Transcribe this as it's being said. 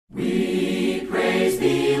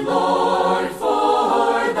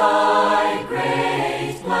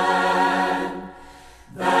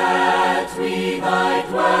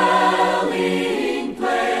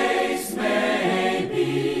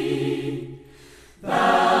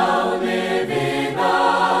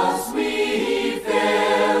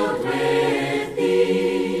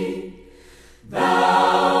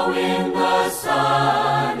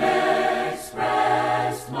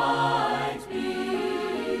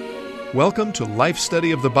Welcome to Life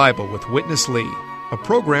Study of the Bible with Witness Lee, a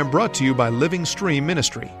program brought to you by Living Stream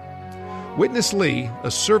Ministry. Witness Lee,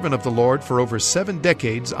 a servant of the Lord for over 7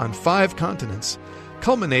 decades on 5 continents,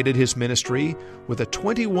 culminated his ministry with a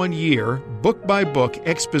 21-year, book-by-book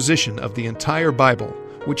exposition of the entire Bible,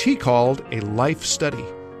 which he called a life study.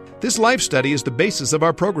 This life study is the basis of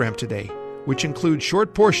our program today, which includes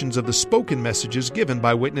short portions of the spoken messages given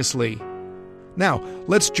by Witness Lee. Now,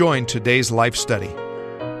 let's join today's life study.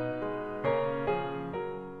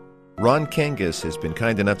 Ron Kangas has been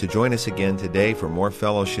kind enough to join us again today for more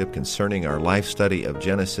fellowship concerning our life study of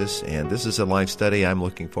Genesis, and this is a life study I'm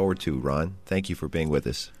looking forward to, Ron. Thank you for being with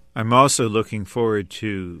us. I'm also looking forward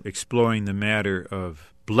to exploring the matter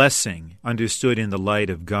of blessing, understood in the light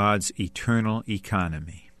of God's eternal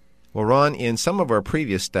economy. Well, Ron, in some of our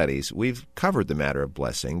previous studies, we've covered the matter of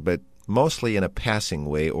blessing, but mostly in a passing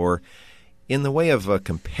way or in the way of a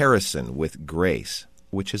comparison with grace,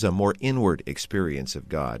 which is a more inward experience of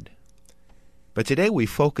God. But today we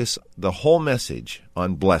focus the whole message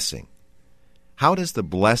on blessing. How does the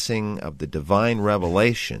blessing of the divine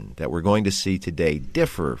revelation that we're going to see today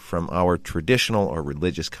differ from our traditional or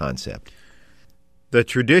religious concept? The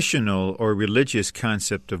traditional or religious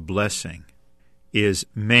concept of blessing is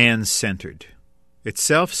man-centered. It's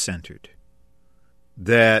self-centered.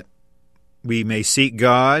 That we may seek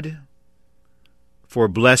God for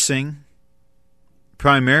blessing,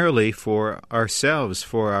 primarily for ourselves,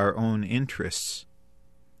 for our own interests.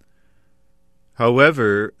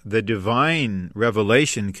 However, the divine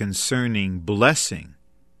revelation concerning blessing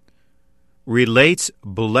relates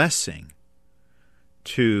blessing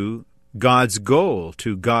to God's goal,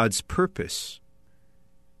 to God's purpose.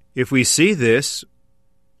 If we see this,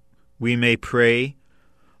 we may pray,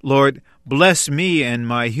 Lord, bless me and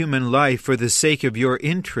my human life for the sake of your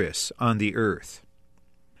interests on the earth.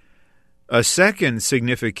 A second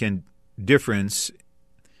significant difference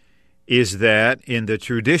is that in the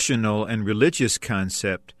traditional and religious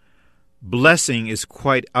concept, blessing is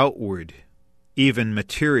quite outward, even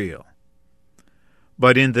material.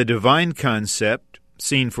 But in the divine concept,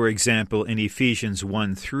 seen for example in Ephesians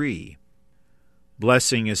 1:3,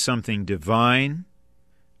 blessing is something divine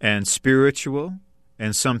and spiritual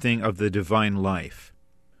and something of the divine life.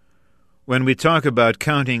 When we talk about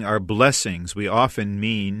counting our blessings, we often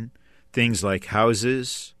mean things like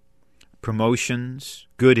houses, promotions,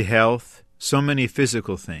 good health, so many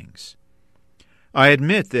physical things. I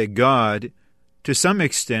admit that God, to some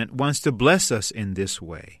extent, wants to bless us in this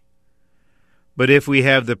way. But if we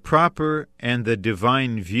have the proper and the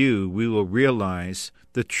divine view, we will realize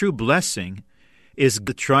the true blessing is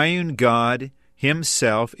the triune God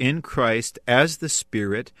Himself in Christ as the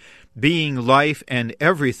Spirit, being life and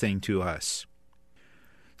everything to us.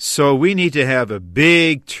 So we need to have a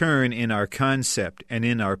big turn in our concept and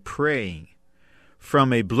in our praying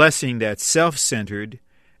from a blessing that's self-centered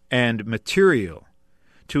and material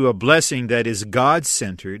to a blessing that is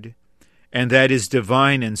God-centered and that is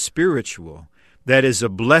divine and spiritual, that is a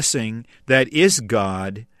blessing that is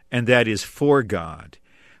God and that is for God.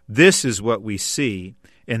 This is what we see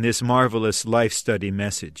in this marvelous life study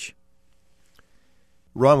message.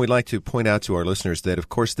 Ron, we'd like to point out to our listeners that, of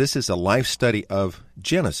course, this is a life study of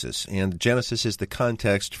Genesis, and Genesis is the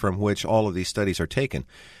context from which all of these studies are taken.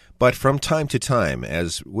 But from time to time,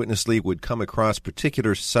 as Witness Lee would come across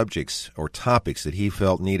particular subjects or topics that he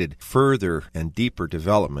felt needed further and deeper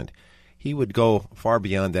development, he would go far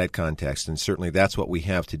beyond that context, and certainly that's what we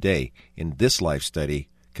have today in this life study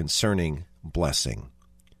concerning blessing.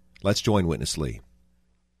 Let's join Witness Lee.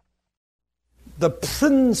 The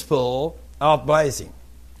principle of blessing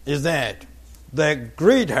is that the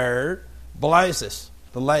greater blesses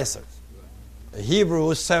the lesser.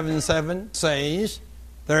 Hebrews 7:7 says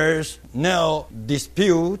there's no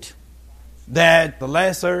dispute that the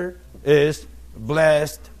lesser is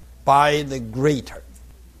blessed by the greater.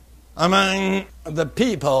 Among the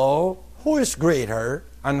people, who is greater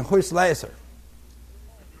and who is lesser?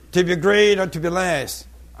 To be great or to be less,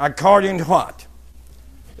 according to what?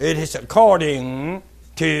 It is according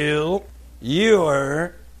to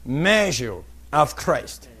your measure of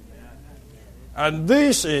Christ. And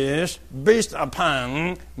this is based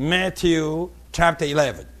upon Matthew chapter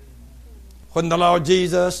 11. When the Lord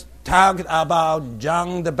Jesus talked about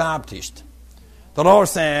John the Baptist, the Lord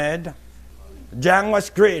said, John was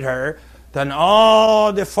greater than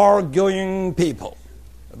all the foregoing people.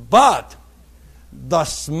 But the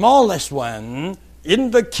smallest one in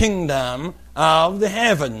the kingdom of the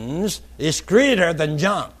heavens is greater than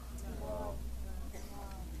John.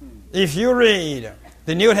 If you read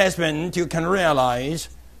the New Testament, you can realize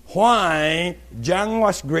why John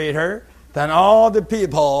was greater than all the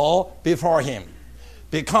people before him,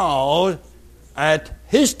 because at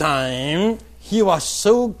his time he was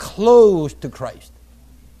so close to Christ.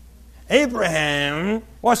 Abraham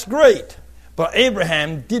was great, but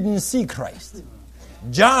Abraham didn't see Christ.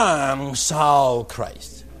 John saw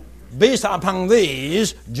Christ. Based upon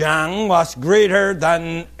this, John was greater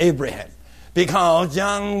than Abraham, because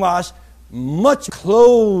John was much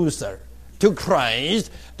closer to Christ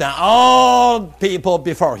than all people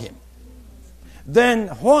before him. Then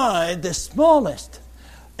why the smallest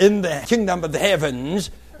in the kingdom of the heavens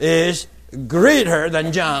is greater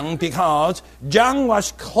than John? Because John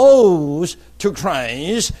was close to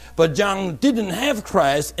Christ, but John didn't have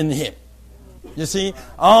Christ in him. You see,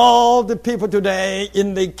 all the people today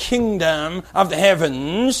in the kingdom of the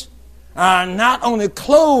heavens are not only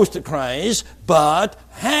close to Christ, but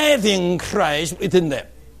having Christ within them.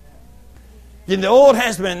 In the Old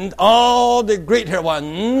Testament, all the greater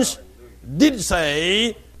ones did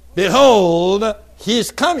say, behold, he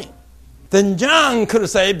is coming. Then John could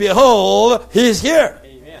say, behold, he is here.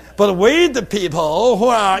 Amen. But we, the people who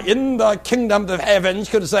are in the kingdom of heaven,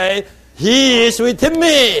 could say, he is within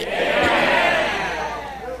me. Amen.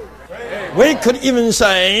 We could even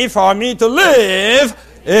say, for me to live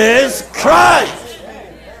is Christ.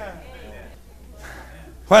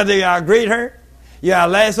 Whether you are greater, you are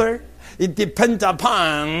lesser, it depends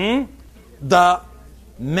upon the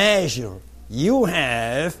measure you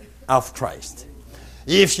have of Christ.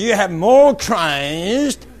 If you have more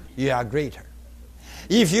Christ, you are greater.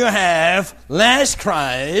 If you have less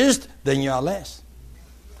Christ, then you are less.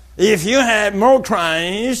 If you have more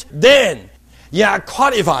Christ, then you are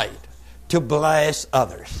qualified to bless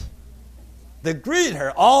others. The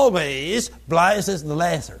greater always blesses the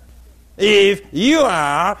lesser. If you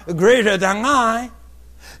are greater than I,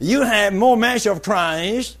 you have more measure of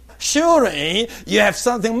Christ, surely you have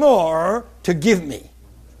something more to give me.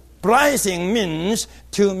 Blessing means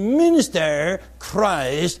to minister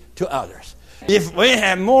Christ to others. If we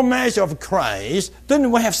have more measure of Christ,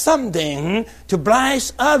 then we have something to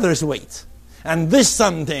bless others with. And this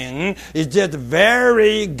something is just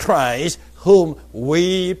very Christ whom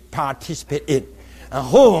we participate in and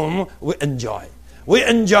whom we enjoy. We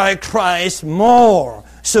enjoy Christ more.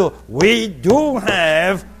 So we do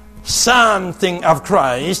have something of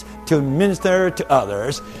Christ to minister to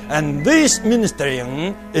others, and this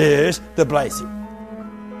ministering is the blessing.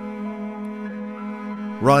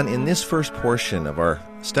 Ron, in this first portion of our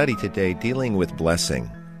study today dealing with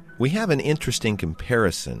blessing, we have an interesting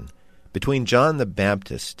comparison between John the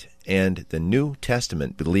Baptist and the New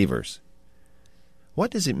Testament believers.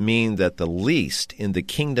 What does it mean that the least in the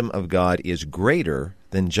kingdom of God is greater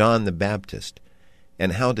than John the Baptist?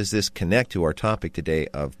 And how does this connect to our topic today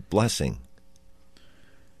of blessing?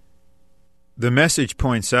 The message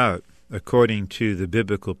points out, according to the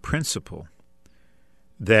biblical principle,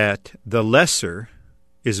 that the lesser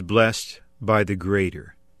is blessed by the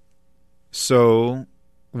greater. So,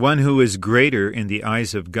 one who is greater in the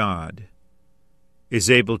eyes of God is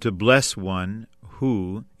able to bless one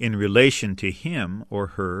who, in relation to him or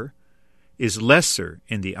her, is lesser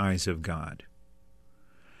in the eyes of God.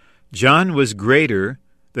 John was greater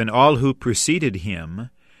than all who preceded him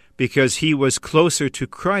because he was closer to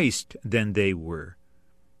Christ than they were.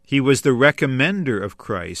 He was the recommender of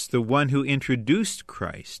Christ, the one who introduced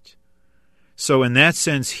Christ. So in that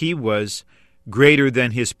sense, he was greater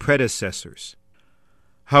than his predecessors.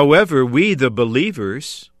 However, we, the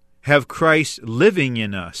believers, have Christ living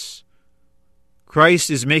in us. Christ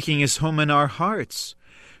is making his home in our hearts.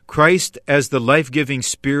 Christ, as the life-giving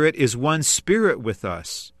Spirit, is one Spirit with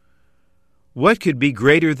us. What could be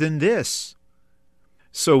greater than this?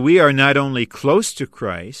 So we are not only close to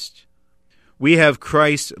Christ, we have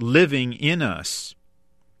Christ living in us.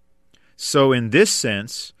 So in this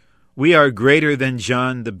sense, we are greater than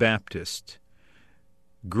John the Baptist.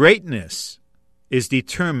 Greatness is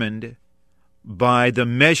determined by the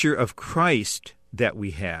measure of Christ that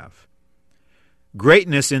we have.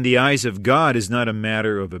 Greatness in the eyes of God is not a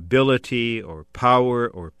matter of ability or power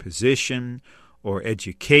or position or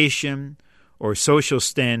education or social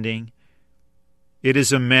standing. It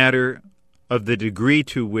is a matter of the degree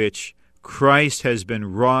to which Christ has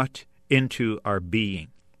been wrought into our being.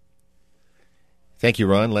 Thank you,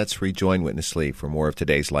 Ron. Let's rejoin Witness Lee for more of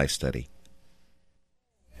today's life study.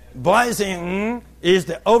 Blessing is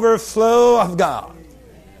the overflow of God.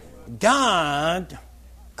 God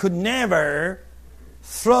could never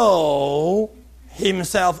throw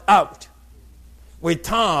himself out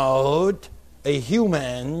without a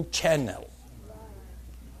human channel.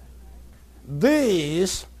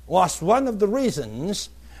 This was one of the reasons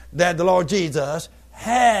that the Lord Jesus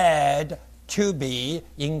had to be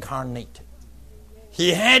incarnated.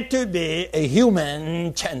 He had to be a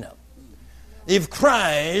human channel. If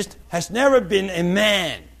Christ has never been a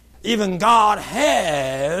man, even God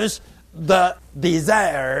has the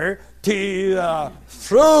desire to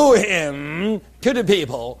throw him to the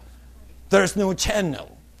people, there's no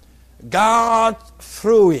channel. God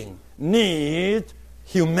throwing needs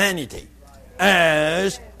humanity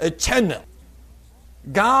as a channel.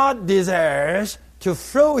 God desires to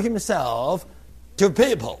throw himself to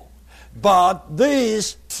people, but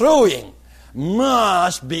this throwing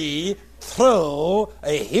must be through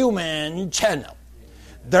a human channel.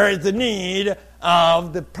 There is the need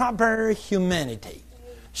of the proper humanity,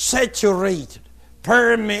 saturated,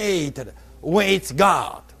 permeated with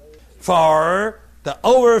God, for the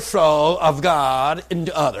overflow of God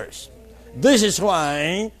into others. This is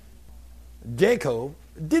why Jacob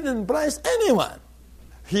didn't bless anyone.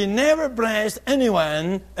 He never blessed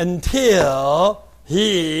anyone until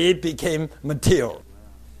he became mature.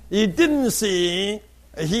 You didn't see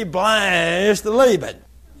he blessed Laban.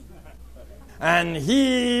 And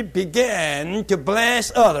he began to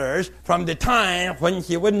bless others from the time when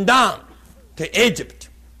he went down to Egypt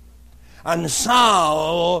and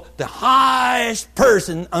saw the highest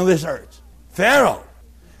person on this earth, Pharaoh.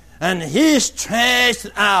 And he stretched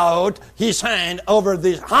out his hand over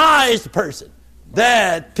this highest person.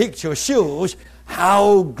 That picture shows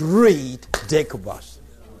how great Jacob was.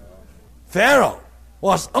 Pharaoh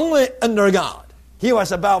was only under God. He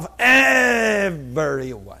was above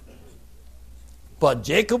everyone. But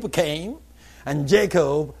Jacob came, and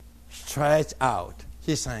Jacob stretched out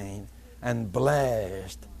his hand and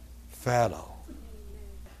blessed Pharaoh.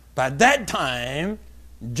 By that time,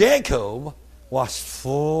 Jacob was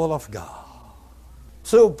full of God.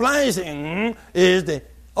 So blessing is the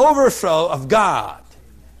overflow of God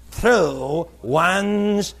through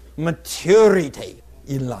one's maturity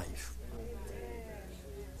in life.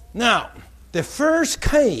 Now, the first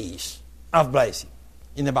case of blessing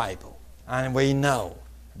in the Bible, and we know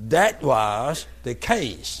that was the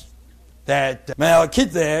case that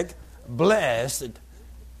Melchizedek blessed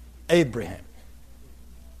Abraham.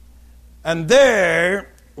 And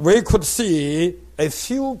there we could see a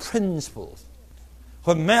few principles.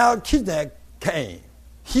 When Melchizedek came,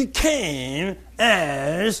 he came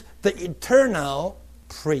as the eternal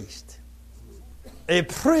priest. A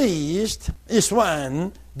priest is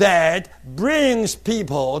one that brings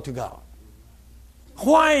people to God.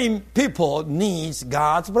 Why people need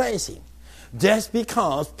God's blessing? Just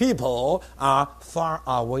because people are far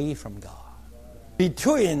away from God.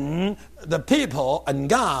 Between the people and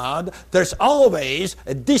God, there's always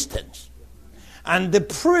a distance. And the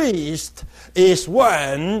priest is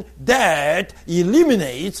one that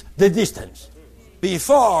eliminates the distance.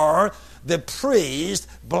 Before the priest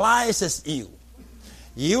blesses you,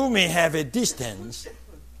 you may have a distance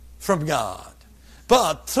from God.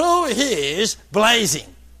 But through his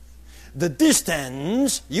blessing, the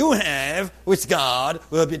distance you have with God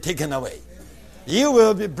will be taken away. You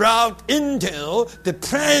will be brought into the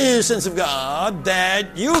presence of God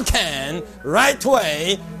that you can right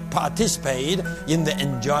away participate in the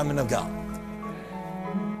enjoyment of God.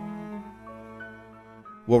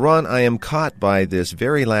 Well, Ron, I am caught by this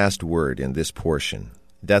very last word in this portion,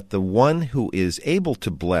 that the one who is able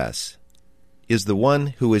to bless is the one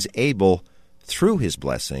who is able, through his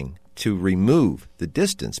blessing, to remove the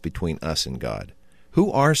distance between us and God.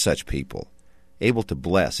 Who are such people, able to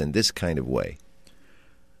bless in this kind of way?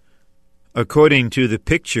 According to the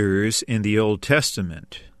pictures in the Old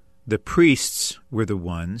Testament, the priests were the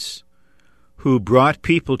ones who brought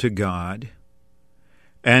people to God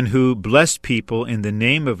and who blessed people in the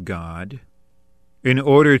name of God in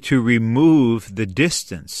order to remove the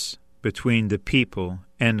distance between the people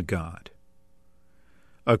and God.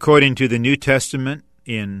 According to the New Testament,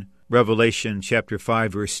 in Revelation chapter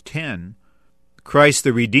 5, verse 10, Christ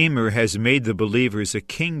the Redeemer has made the believers a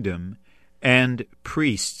kingdom and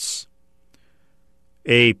priests.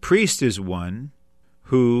 A priest is one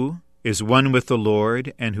who is one with the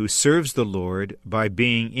Lord and who serves the Lord by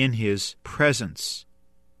being in his presence.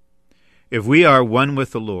 If we are one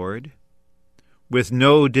with the Lord, with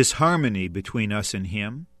no disharmony between us and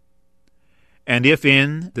him, and if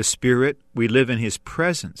in the Spirit we live in his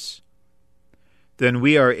presence, then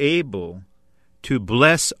we are able to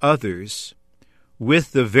bless others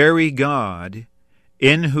with the very God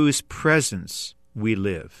in whose presence we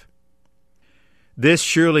live. This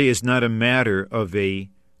surely is not a matter of a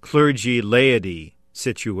clergy-laity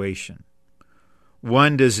situation.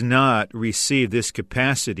 One does not receive this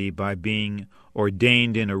capacity by being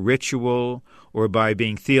ordained in a ritual or by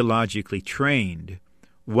being theologically trained,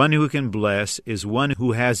 One who can bless is one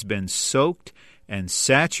who has been soaked and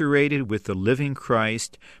saturated with the living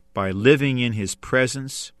Christ by living in His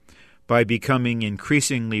presence, by becoming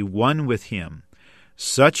increasingly one with Him.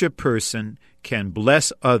 Such a person can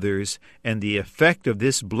bless others, and the effect of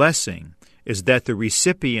this blessing is that the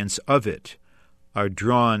recipients of it are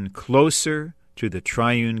drawn closer to the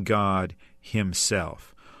triune God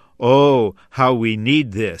Himself. Oh, how we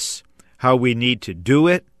need this, how we need to do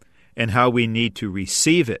it, and how we need to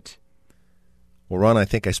receive it. Well, Ron, I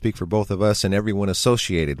think I speak for both of us and everyone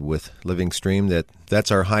associated with Living Stream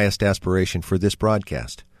that's our highest aspiration for this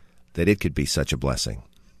broadcast, that it could be such a blessing.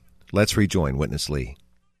 Let's rejoin Witness Lee.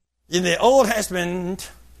 In the Old Testament,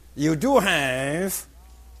 you do have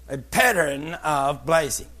a pattern of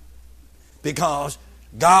blessing because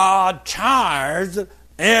God charged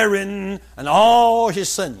Aaron and all his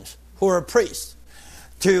sons who were priests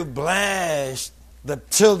to bless the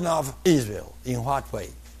children of Israel. In what way?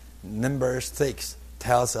 Numbers 6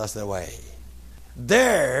 tells us the way.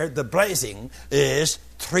 There, the blessing is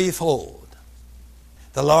threefold.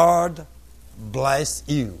 The Lord bless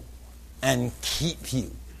you and keep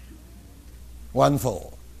you.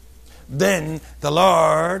 Onefold. Then the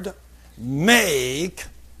Lord make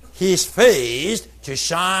His face to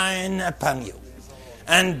shine upon you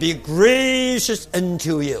and be gracious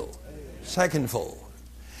unto you. Secondfold.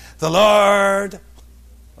 The Lord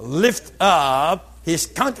lift up His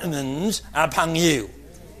countenance upon you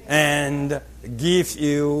and give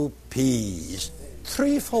you peace.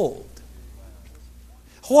 Threefold.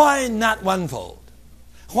 Why not onefold?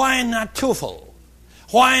 Why not twofold?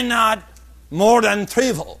 Why not more than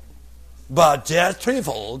threefold? But just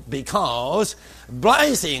threefold, because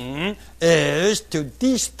blessing is to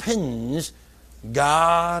dispense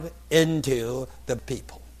God into the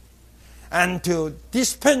people. And to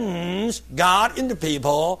dispense God into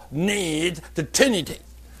people need the Trinity,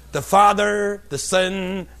 the Father, the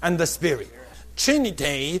Son, and the Spirit.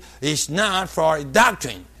 Trinity is not for a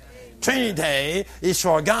doctrine. Trinity is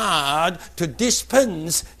for God to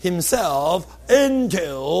dispense Himself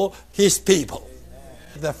into His people.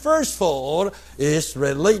 The first fold is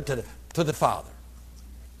related to the Father.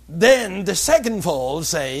 Then the second fold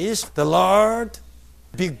says, the Lord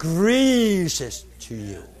be gracious to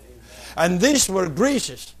you. And this word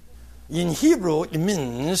gracious, in Hebrew, it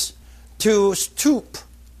means to stoop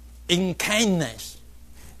in kindness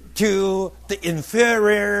to the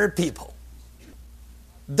inferior people.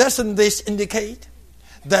 Doesn't this indicate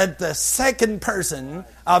that the second person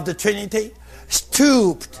of the Trinity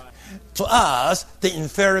stooped to us, the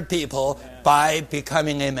inferior people, by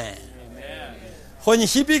becoming a man? Amen. When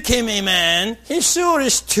He became a man, He surely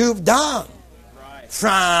stooped down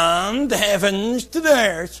from the heavens to the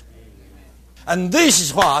earth. And this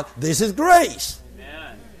is what? This is grace.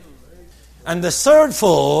 Amen. And the third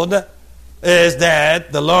fold is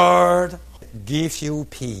that the Lord gives you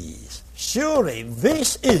peace. Surely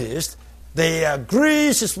this is the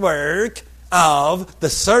gracious work of the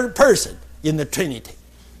third person in the Trinity.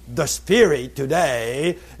 The Spirit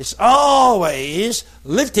today is always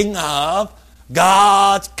lifting up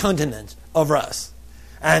God's countenance over us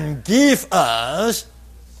and give us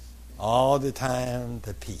all the time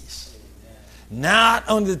the peace. Not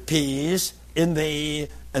only peace in the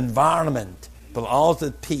environment, but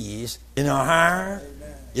also peace in our heart,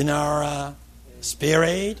 in our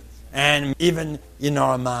spirit, and even in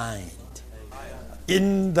our mind.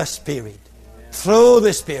 In the Spirit, through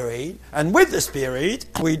the Spirit, and with the Spirit,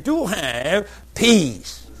 we do have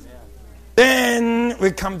peace. Then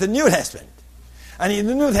we come to the New Testament. And in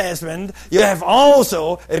the New Testament, you have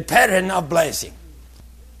also a pattern of blessing.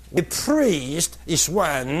 A priest is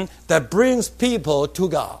one that brings people to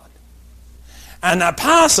God. An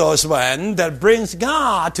apostle is one that brings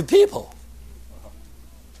God to people.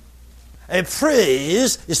 A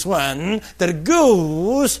priest is one that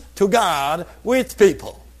goes to God with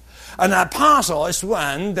people. An apostle is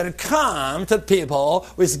one that comes to people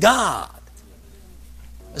with God.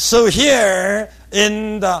 So here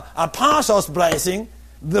in the apostle's blessing,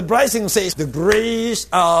 the blessing says the grace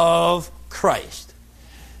of Christ,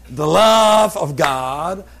 the love of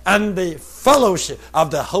God, and the fellowship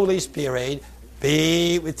of the Holy Spirit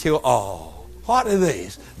be with you all. What is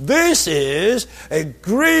this? This is a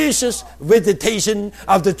gracious visitation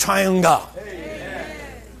of the triune God. Amen.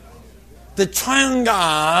 The triune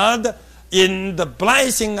God, in the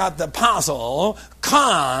blessing of the apostle,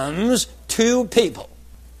 comes to people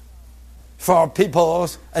for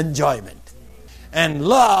people's enjoyment. And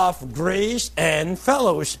love, grace, and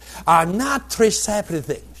fellowship are not three separate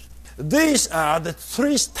things. These are the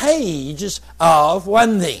three stages of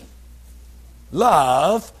one thing.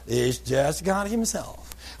 Love is just God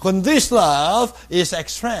Himself. When this love is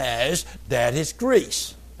expressed, that is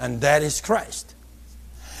grace, and that is Christ.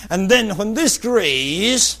 And then when this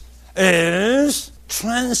grace is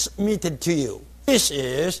transmitted to you, this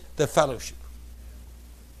is the fellowship.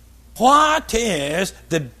 What is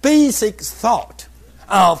the basic thought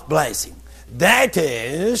of blessing? That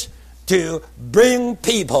is to bring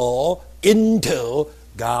people into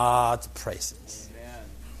God's presence. Amen.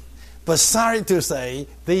 But sorry to say,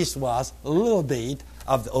 this was a little bit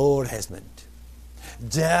of the Old Testament.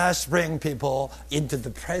 Just bring people into the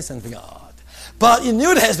presence of God. But in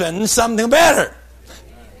New Testament, something better.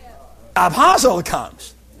 The apostle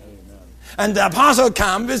comes. And the apostle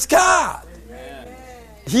comes with God.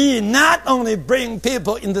 He not only brings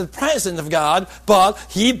people into the presence of God, but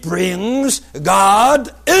he brings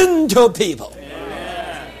God into people.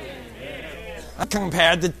 I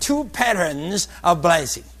compare the two patterns of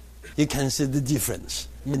blessing. You can see the difference.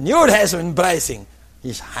 The New Testament blessing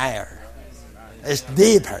is higher. It's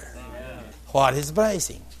deeper. What is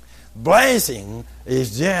blessing? Blessing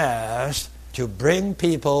is just to bring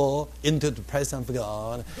people into the presence of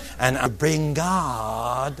God and bring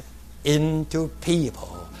God into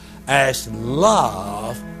people as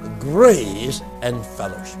love, grace, and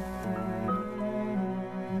fellowship.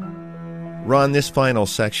 Ron, this final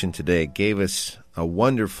section today gave us a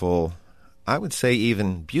wonderful, I would say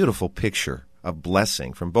even beautiful picture of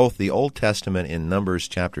blessing from both the Old Testament in Numbers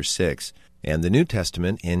chapter 6 and the New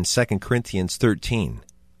Testament in 2 Corinthians 13.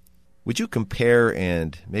 Would you compare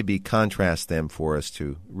and maybe contrast them for us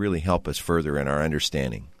to really help us further in our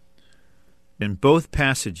understanding? In both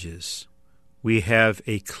passages, we have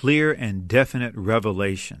a clear and definite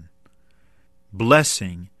revelation.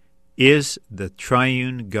 Blessing is the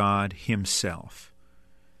triune God himself.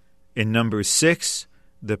 In Numbers 6,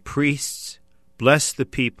 the priests bless the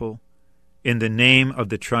people in the name of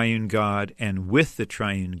the triune God and with the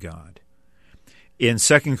triune God. In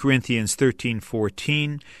 2 Corinthians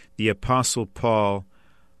 13:14, the Apostle Paul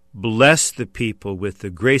blessed the people with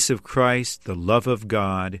the grace of Christ, the love of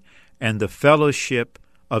God, and the fellowship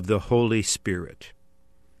of the Holy Spirit.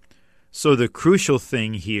 So the crucial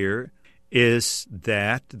thing here is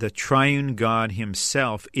that the triune God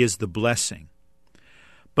himself is the blessing.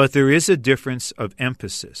 But there is a difference of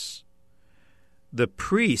emphasis. The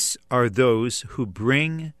priests are those who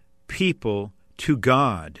bring people to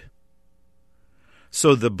God.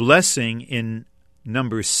 So the blessing in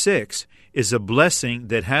number 6 is a blessing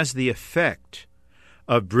that has the effect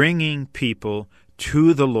of bringing people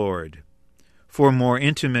to the Lord for more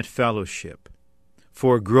intimate fellowship,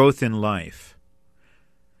 for growth in life.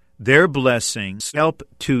 Their blessings help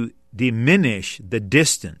to diminish the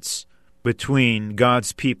distance between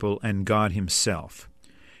God's people and God himself.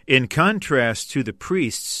 In contrast to the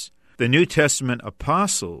priests, the New Testament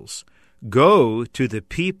apostles go to the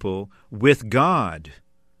people with God.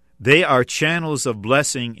 They are channels of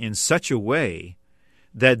blessing in such a way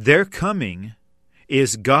that their coming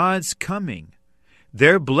is God's coming.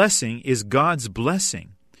 Their blessing is God's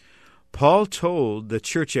blessing. Paul told the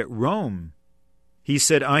church at Rome, he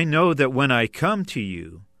said, I know that when I come to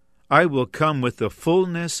you, I will come with the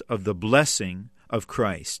fullness of the blessing of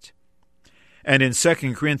Christ. And in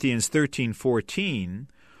 2 Corinthians 13:14,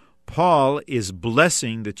 Paul is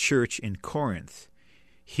blessing the church in Corinth.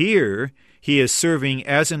 Here, he is serving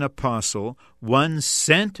as an apostle, one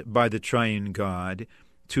sent by the triune God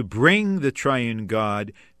to bring the triune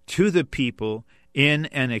God to the people in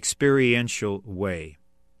an experiential way.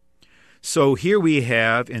 So here we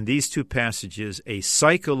have, in these two passages, a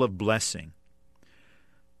cycle of blessing.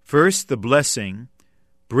 First, the blessing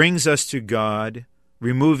brings us to God,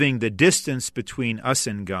 removing the distance between us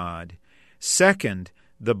and God. Second,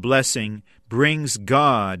 the blessing brings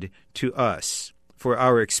God to us for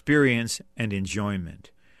our experience and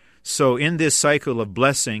enjoyment. So in this cycle of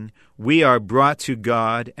blessing, we are brought to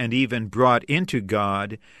God and even brought into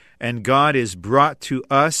God, and God is brought to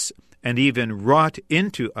us and even wrought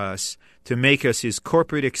into us to make us his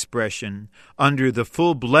corporate expression under the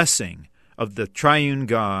full blessing of the triune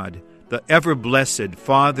God, the ever-blessed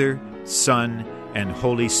Father, Son, and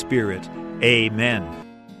Holy Spirit. Amen.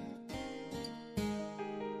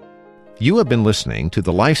 You have been listening to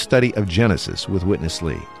the Life Study of Genesis with Witness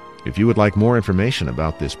Lee. If you would like more information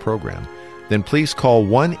about this program, then please call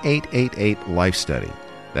 1-888-LIFE-STUDY.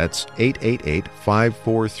 That's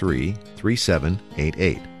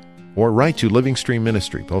 888-543-3788. Or write to Living Stream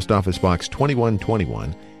Ministry, Post Office Box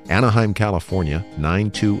 2121, Anaheim, California,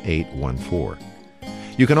 92814.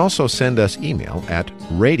 You can also send us email at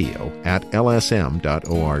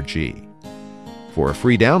radio@lsm.org. For a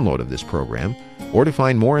free download of this program, or to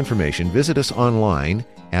find more information, visit us online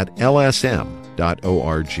at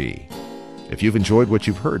lsm.org. If you've enjoyed what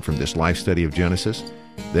you've heard from this life study of Genesis,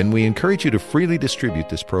 then we encourage you to freely distribute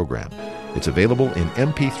this program. It's available in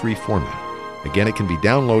MP3 format. Again, it can be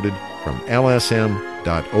downloaded from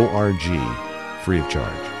lsm.org free of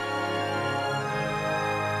charge.